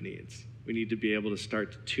vocabulary of needs. We need to be able to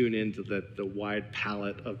start to tune into the wide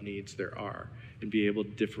palette of needs there are and be able to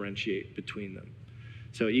differentiate between them.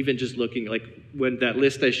 So even just looking, like when that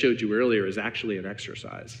list I showed you earlier is actually an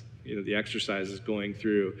exercise. The exercise is going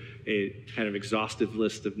through a kind of exhaustive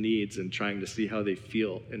list of needs and trying to see how they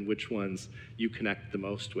feel and which ones you connect the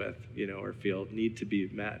most with, or feel need to be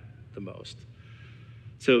met the most.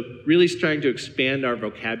 So really trying to expand our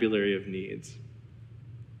vocabulary of needs.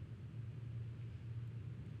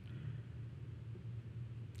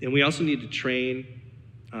 And we also need to train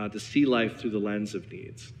to see life through the lens of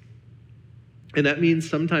needs. And that means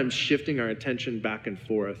sometimes shifting our attention back and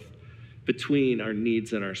forth between our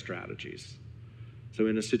needs and our strategies. So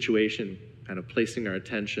in a situation, kind of placing our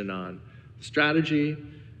attention on the strategy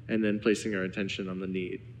and then placing our attention on the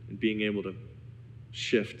need and being able to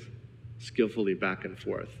shift skillfully back and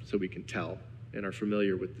forth so we can tell and are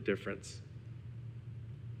familiar with the difference.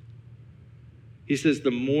 He says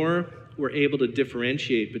the more we're able to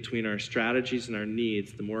differentiate between our strategies and our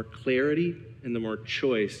needs, the more clarity and the more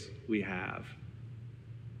choice we have.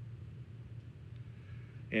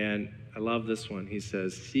 And I love this one. He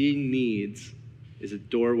says, seeing needs is a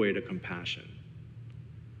doorway to compassion.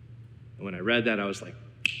 And when I read that, I was like,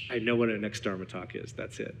 I know what our next Dharma talk is.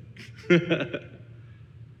 That's it.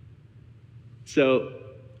 So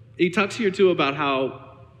he talks here too about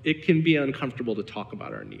how it can be uncomfortable to talk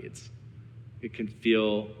about our needs. It can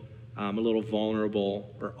feel a little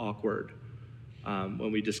vulnerable or awkward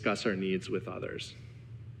when we discuss our needs with others.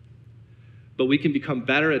 But we can become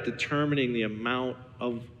better at determining the amount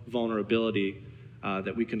of vulnerability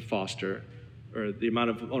that we can foster, or the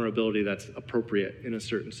amount of vulnerability that's appropriate in a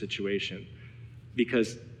certain situation.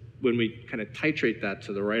 Because when we kind of titrate that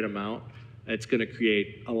to the right amount, it's going to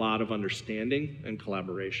create a lot of understanding and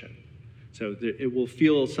collaboration. So it will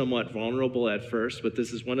feel somewhat vulnerable at first, but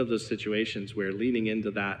this is one of those situations where leaning into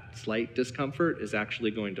that slight discomfort is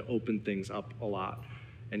actually going to open things up a lot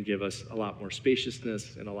and give us a lot more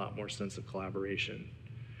spaciousness and a lot more sense of collaboration.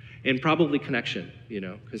 And probably connection,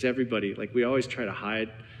 because everybody, we always try to hide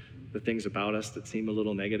the things about us that seem a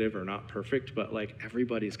little negative or not perfect, but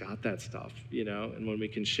everybody's got that stuff, and when we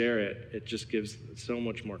can share it, it just gives so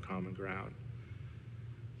much more common ground.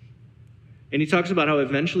 And he talks about how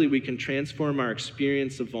eventually we can transform our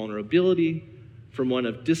experience of vulnerability from one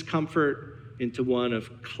of discomfort into one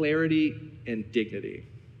of clarity and dignity.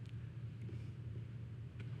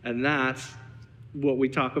 And that's what we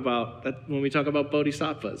talk about when we talk about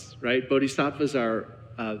bodhisattvas, right? Bodhisattvas are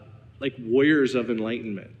like warriors of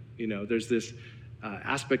enlightenment. There's this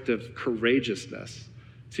aspect of courageousness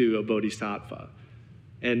to a bodhisattva.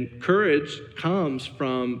 And courage comes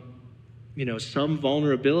from some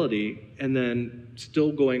vulnerability and then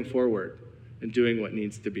still going forward and doing what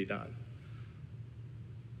needs to be done.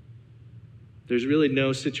 There's really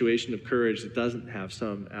no situation of courage that doesn't have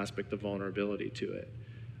some aspect of vulnerability to it.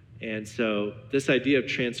 And so this idea of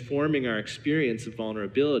transforming our experience of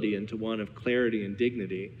vulnerability into one of clarity and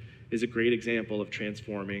dignity is a great example of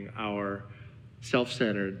transforming our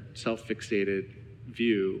self-centered, self-fixated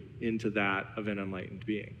view into that of an enlightened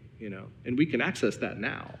being, And we can access that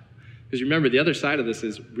now. Because remember, the other side of this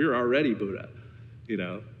is we're already Buddha.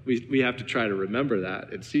 We have to try to remember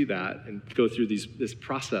that and see that and go through this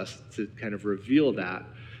process to kind of reveal that.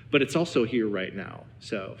 But it's also here right now.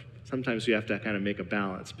 So sometimes we have to kind of make a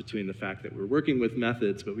balance between the fact that we're working with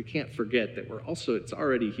methods, but we can't forget that it's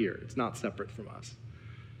already here. It's not separate from us.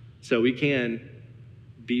 So we can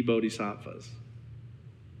be bodhisattvas.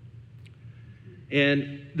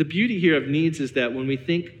 And the beauty here of needs is that when we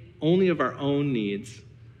think only of our own needs,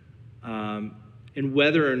 and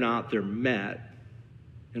whether or not they're met,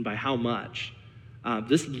 and by how much,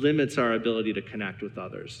 this limits our ability to connect with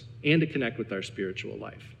others and to connect with our spiritual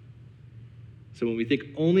life. So when we think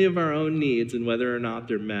only of our own needs and whether or not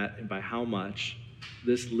they're met and by how much,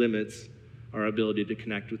 this limits our ability to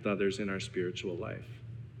connect with others in our spiritual life.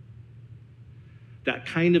 That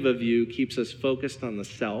kind of a view keeps us focused on the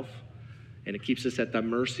self, and it keeps us at the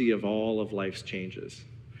mercy of all of life's changes.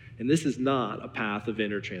 And this is not a path of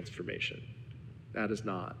inner transformation. That is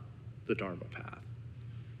not the Dharma path.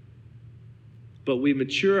 But we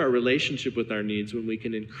mature our relationship with our needs when we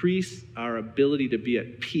can increase our ability to be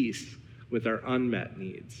at peace with our unmet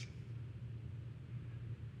needs.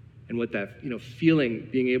 And with that, feeling,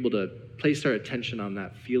 being able to place our attention on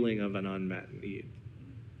that feeling of an unmet need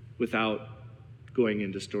without going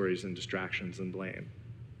into stories and distractions and blame.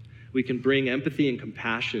 We can bring empathy and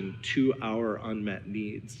compassion to our unmet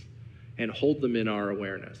needs and hold them in our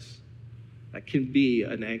awareness. That can be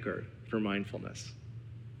an anchor for mindfulness.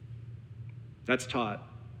 That's taught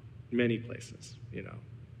many places,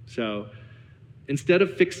 So instead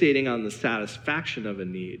of fixating on the satisfaction of a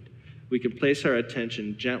need, we can place our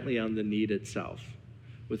attention gently on the need itself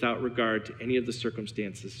without regard to any of the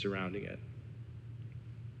circumstances surrounding it.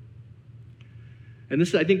 And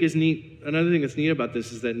this, I think, is neat. Another thing that's neat about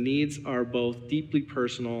this is that needs are both deeply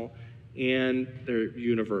personal and they're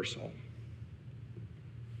universal.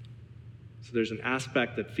 So there's an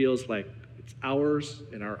aspect that feels like it's ours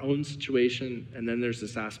in our own situation, and then there's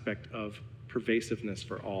this aspect of pervasiveness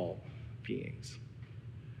for all beings.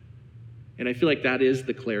 And I feel like that is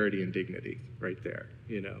the clarity and dignity right there,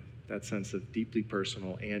 that sense of deeply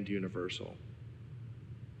personal and universal.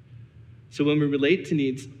 So when we relate to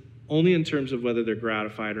needs only in terms of whether they're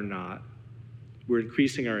gratified or not, we're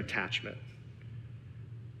increasing our attachment.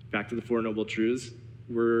 Back to the Four Noble Truths,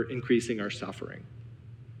 we're increasing our suffering.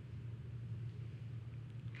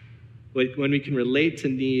 When we can relate to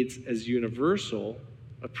needs as universal,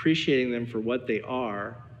 appreciating them for what they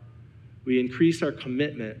are, we increase our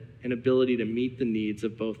commitment and ability to meet the needs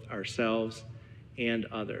of both ourselves and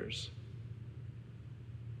others.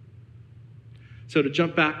 So to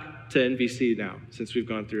jump back to NVC now, since we've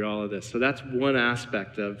gone through all of this. So that's one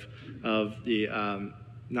aspect of the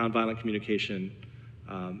nonviolent communication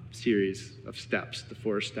series of steps, the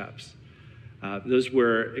 4 steps. Those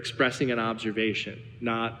were expressing an observation,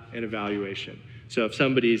 not an evaluation. So if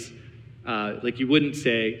somebody's, you wouldn't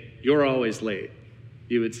say, you're always late.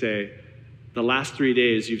 You would say, the last 3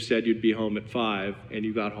 days you've said you'd be home at 5 and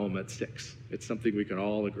you got home at 6. It's something we can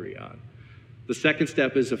all agree on. The second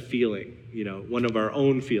step is a feeling, one of our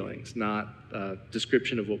own feelings, not a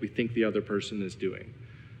description of what we think the other person is doing.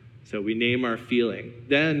 So we name our feeling.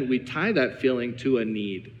 Then we tie that feeling to a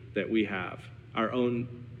need that we have, our own.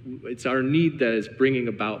 It's our need that is bringing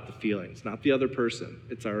about the feelings, not the other person.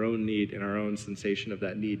 It's our own need and our own sensation of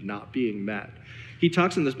that need not being met. He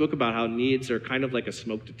talks in this book about how needs are kind of like a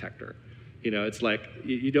smoke detector. It's like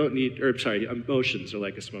you don't need, emotions are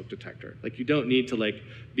like a smoke detector. Like you don't need to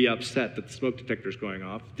be upset that the smoke detector is going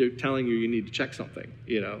off. They're telling you need to check something.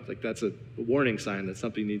 That's a warning sign that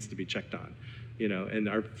something needs to be checked on. And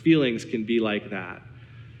our feelings can be like that.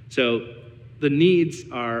 So the needs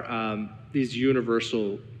are these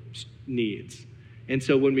universal needs. And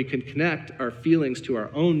so when we can connect our feelings to our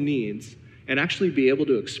own needs and actually be able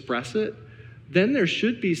to express it, then there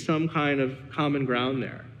should be some kind of common ground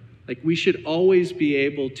there. We should always be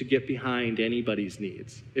able to get behind anybody's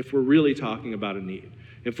needs if we're really talking about a need.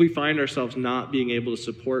 If we find ourselves not being able to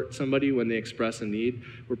support somebody when they express a need,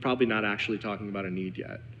 we're probably not actually talking about a need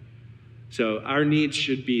yet. So our needs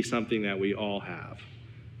should be something that we all have.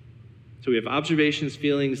 So we have observations,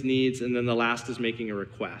 feelings, needs, and then the last is making a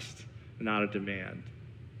request, not a demand.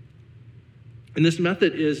 And this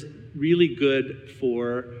method is really good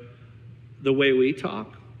for the way we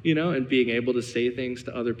talk, and being able to say things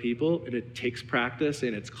to other people. And it takes practice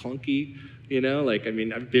and it's clunky,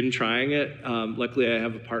 I've been trying it. Luckily I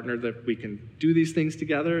have a partner that we can do these things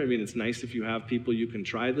together. It's nice if you have people you can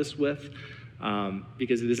try this with,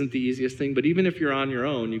 because it isn't the easiest thing, but even if you're on your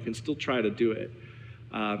own, you can still try to do it.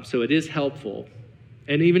 So it is helpful.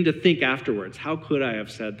 And even to think afterwards, how could I have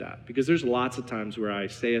said that? Because there's lots of times where I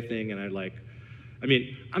say a thing and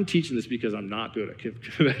I'm teaching this because I'm not good at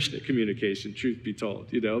compassionate communication, truth be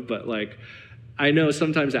told, but I know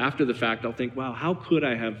sometimes after the fact, I'll think, wow, how could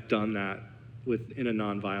I have done that in a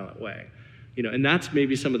nonviolent way? And that's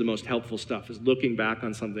maybe some of the most helpful stuff, is looking back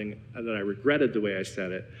on something that I regretted the way I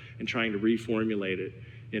said it and trying to reformulate it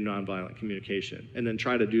in nonviolent communication, and then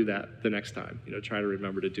try to do that the next time, try to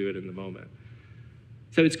remember to do it in the moment.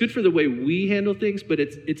 So it's good for the way we handle things, but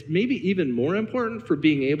it's maybe even more important for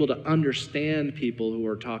being able to understand people who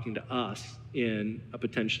are talking to us in a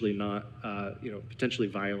potentially potentially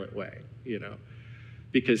violent way,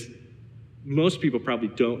 because most people probably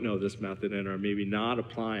don't know this method and are maybe not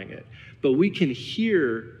applying it, but we can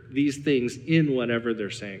hear these things in whatever they're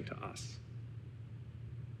saying to us.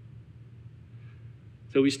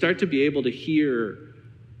 So we start to be able to hear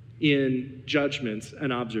in judgments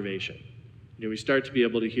an observation. We start to be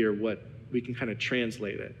able to hear what we can kind of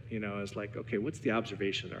translate it, as okay, what's the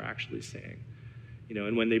observation they're actually saying?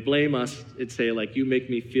 And when they blame us, it's say you make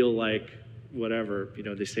me feel like whatever,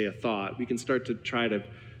 they say a thought. We can start to try to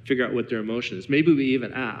figure out what their emotion is. Maybe we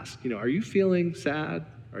even ask, are you feeling sad?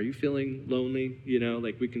 Are you feeling lonely?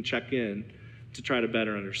 We can check in to try to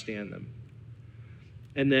better understand them.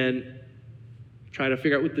 And then try to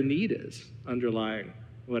figure out what the need is underlying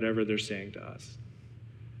whatever they're saying to us.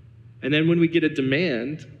 And then when we get a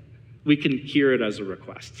demand, we can hear it as a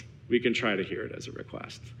request. We can try to hear it as a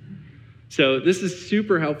request. So this is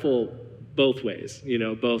super helpful both ways,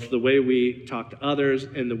 both the way we talk to others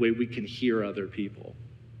and the way we can hear other people.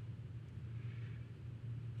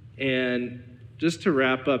 And just to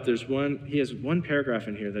wrap up, he has one paragraph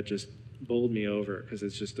in here that just bowled me over because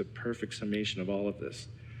it's just a perfect summation of all of this.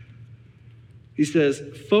 He says,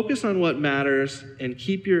 focus on what matters and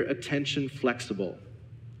keep your attention flexible.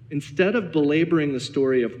 Instead of belaboring the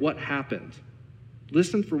story of what happened,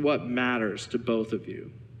 listen for what matters to both of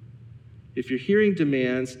you. If you're hearing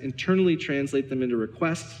demands, internally translate them into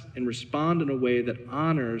requests and respond in a way that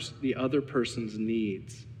honors the other person's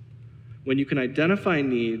needs. When you can identify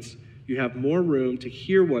needs, you have more room to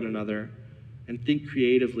hear one another and think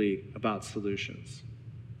creatively about solutions.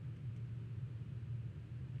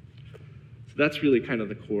 So that's really kind of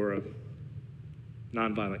the core of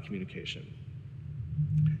nonviolent communication.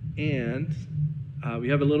 And we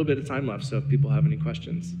have a little bit of time left, so if people have any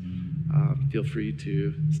questions, feel free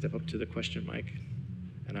to step up to the question mic,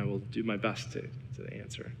 and I will do my best to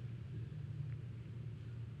answer.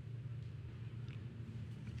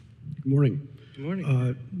 Good morning. Good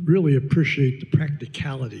morning. Really appreciate the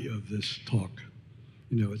practicality of this talk.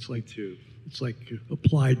 You know, it's like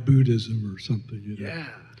applied Buddhism or something. You know? Yeah.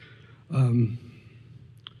 I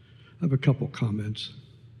have a couple comments.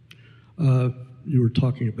 You were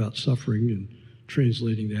talking about suffering and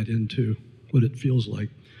translating that into what it feels like.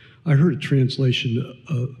 I heard a translation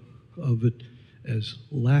of it as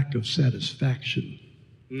lack of satisfaction.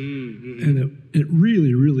 Mm-hmm. And it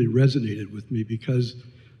really, really resonated with me because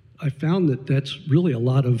I found that that's really a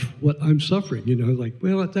lot of what I'm suffering. You know, like,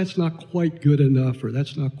 well, that's not quite good enough, or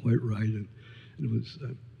that's not quite right. And it was.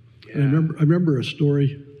 And I remember a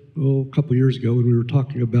story a couple years ago when we were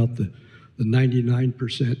talking about the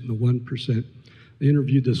 99% and the 1%. They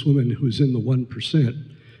interviewed this woman who was in the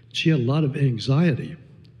 1%. She had a lot of anxiety. And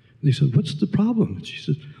they said, "What's the problem?" And she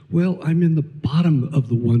said, "Well, I'm in the bottom of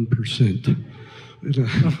the 1%." I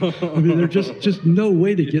mean, there's just no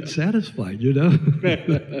way to get satisfied, you know?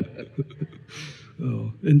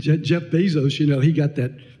 And Jeff Bezos, you know, he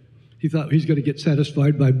thought he's going to get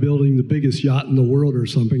satisfied by building the biggest yacht in the world or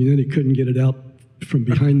something, and then he couldn't get it out from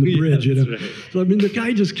behind the bridge, you know? Right. So, I mean, the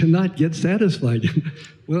guy just cannot get satisfied.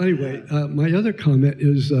 Well, anyway, my other comment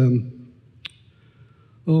is,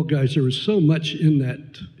 oh, guys, there was so much in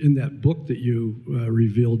that book that you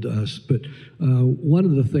revealed to us. But one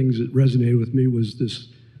of the things that resonated with me was this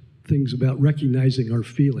things about recognizing our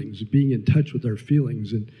feelings, being in touch with our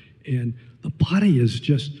feelings, and the body is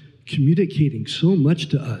just communicating so much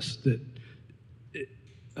to us that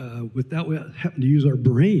without having to use our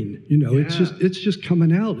brain, you know, it's just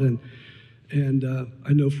coming out. And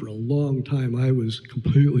I know for a long time I was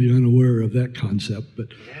completely unaware of that concept, but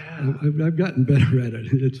I've gotten better at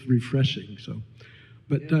it. It's refreshing. So,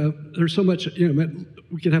 but there's so much. You know,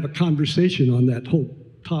 we could have a conversation on that whole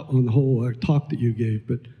talk that you gave.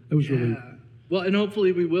 But that was really well, and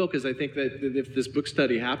hopefully we will, because I think that if this book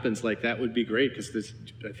study happens, like that would be great. Because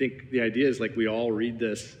I think the idea is like we all read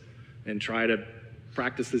this and try to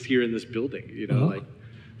practice this here in this building. You know,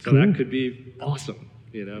 so that could be awesome.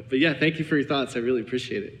 You know, but yeah, thank you for your thoughts. I really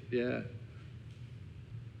appreciate it. Yeah.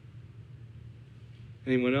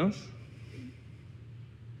 Anyone else?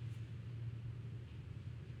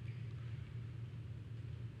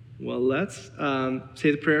 Well, let's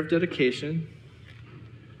say the prayer of dedication.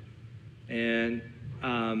 And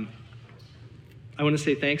I want to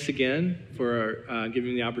say thanks again for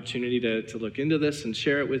giving me the opportunity to look into this and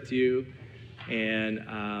share it with you. And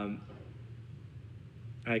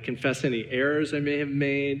I confess any errors I may have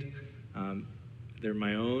made. They're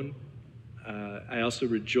my own. I also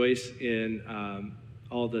rejoice in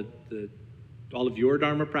all of your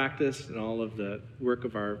Dharma practice and all of the work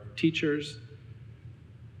of our teachers.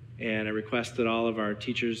 And I request that all of our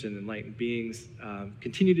teachers and enlightened beings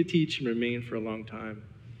continue to teach and remain for a long time.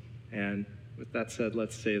 And with that said,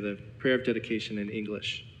 let's say the prayer of dedication in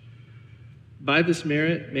English. By this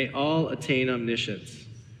merit, may all attain omniscience.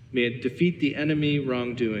 May it defeat the enemy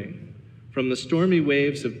wrongdoing. From the stormy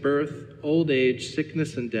waves of birth, old age,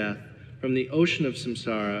 sickness, and death, from the ocean of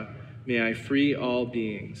samsara, may I free all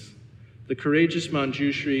beings. The courageous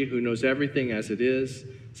Manjushri, who knows everything as it is,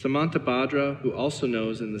 Samantabhadra, who also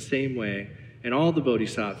knows in the same way, and all the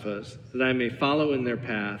bodhisattvas, that I may follow in their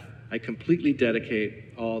path, I completely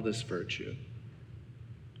dedicate all this virtue.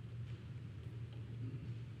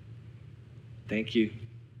 Thank you.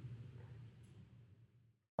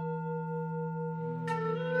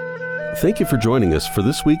 Thank you for joining us for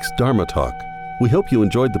this week's Dharma Talk. We hope you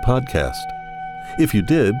enjoyed the podcast. If you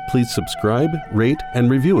did, please subscribe, rate, and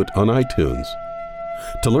review it on iTunes.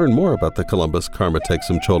 To learn more about the Columbus Karma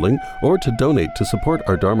Thegsum Choling or to donate to support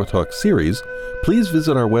our Dharma Talk series, please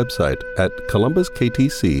visit our website at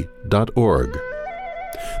columbusktc.org.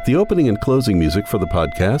 The opening and closing music for the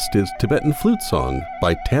podcast is Tibetan Flute Song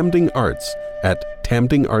by Tamding Arts at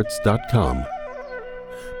tamdingarts.com.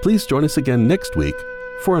 Please join us again next week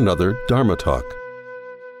for another Dharma Talk.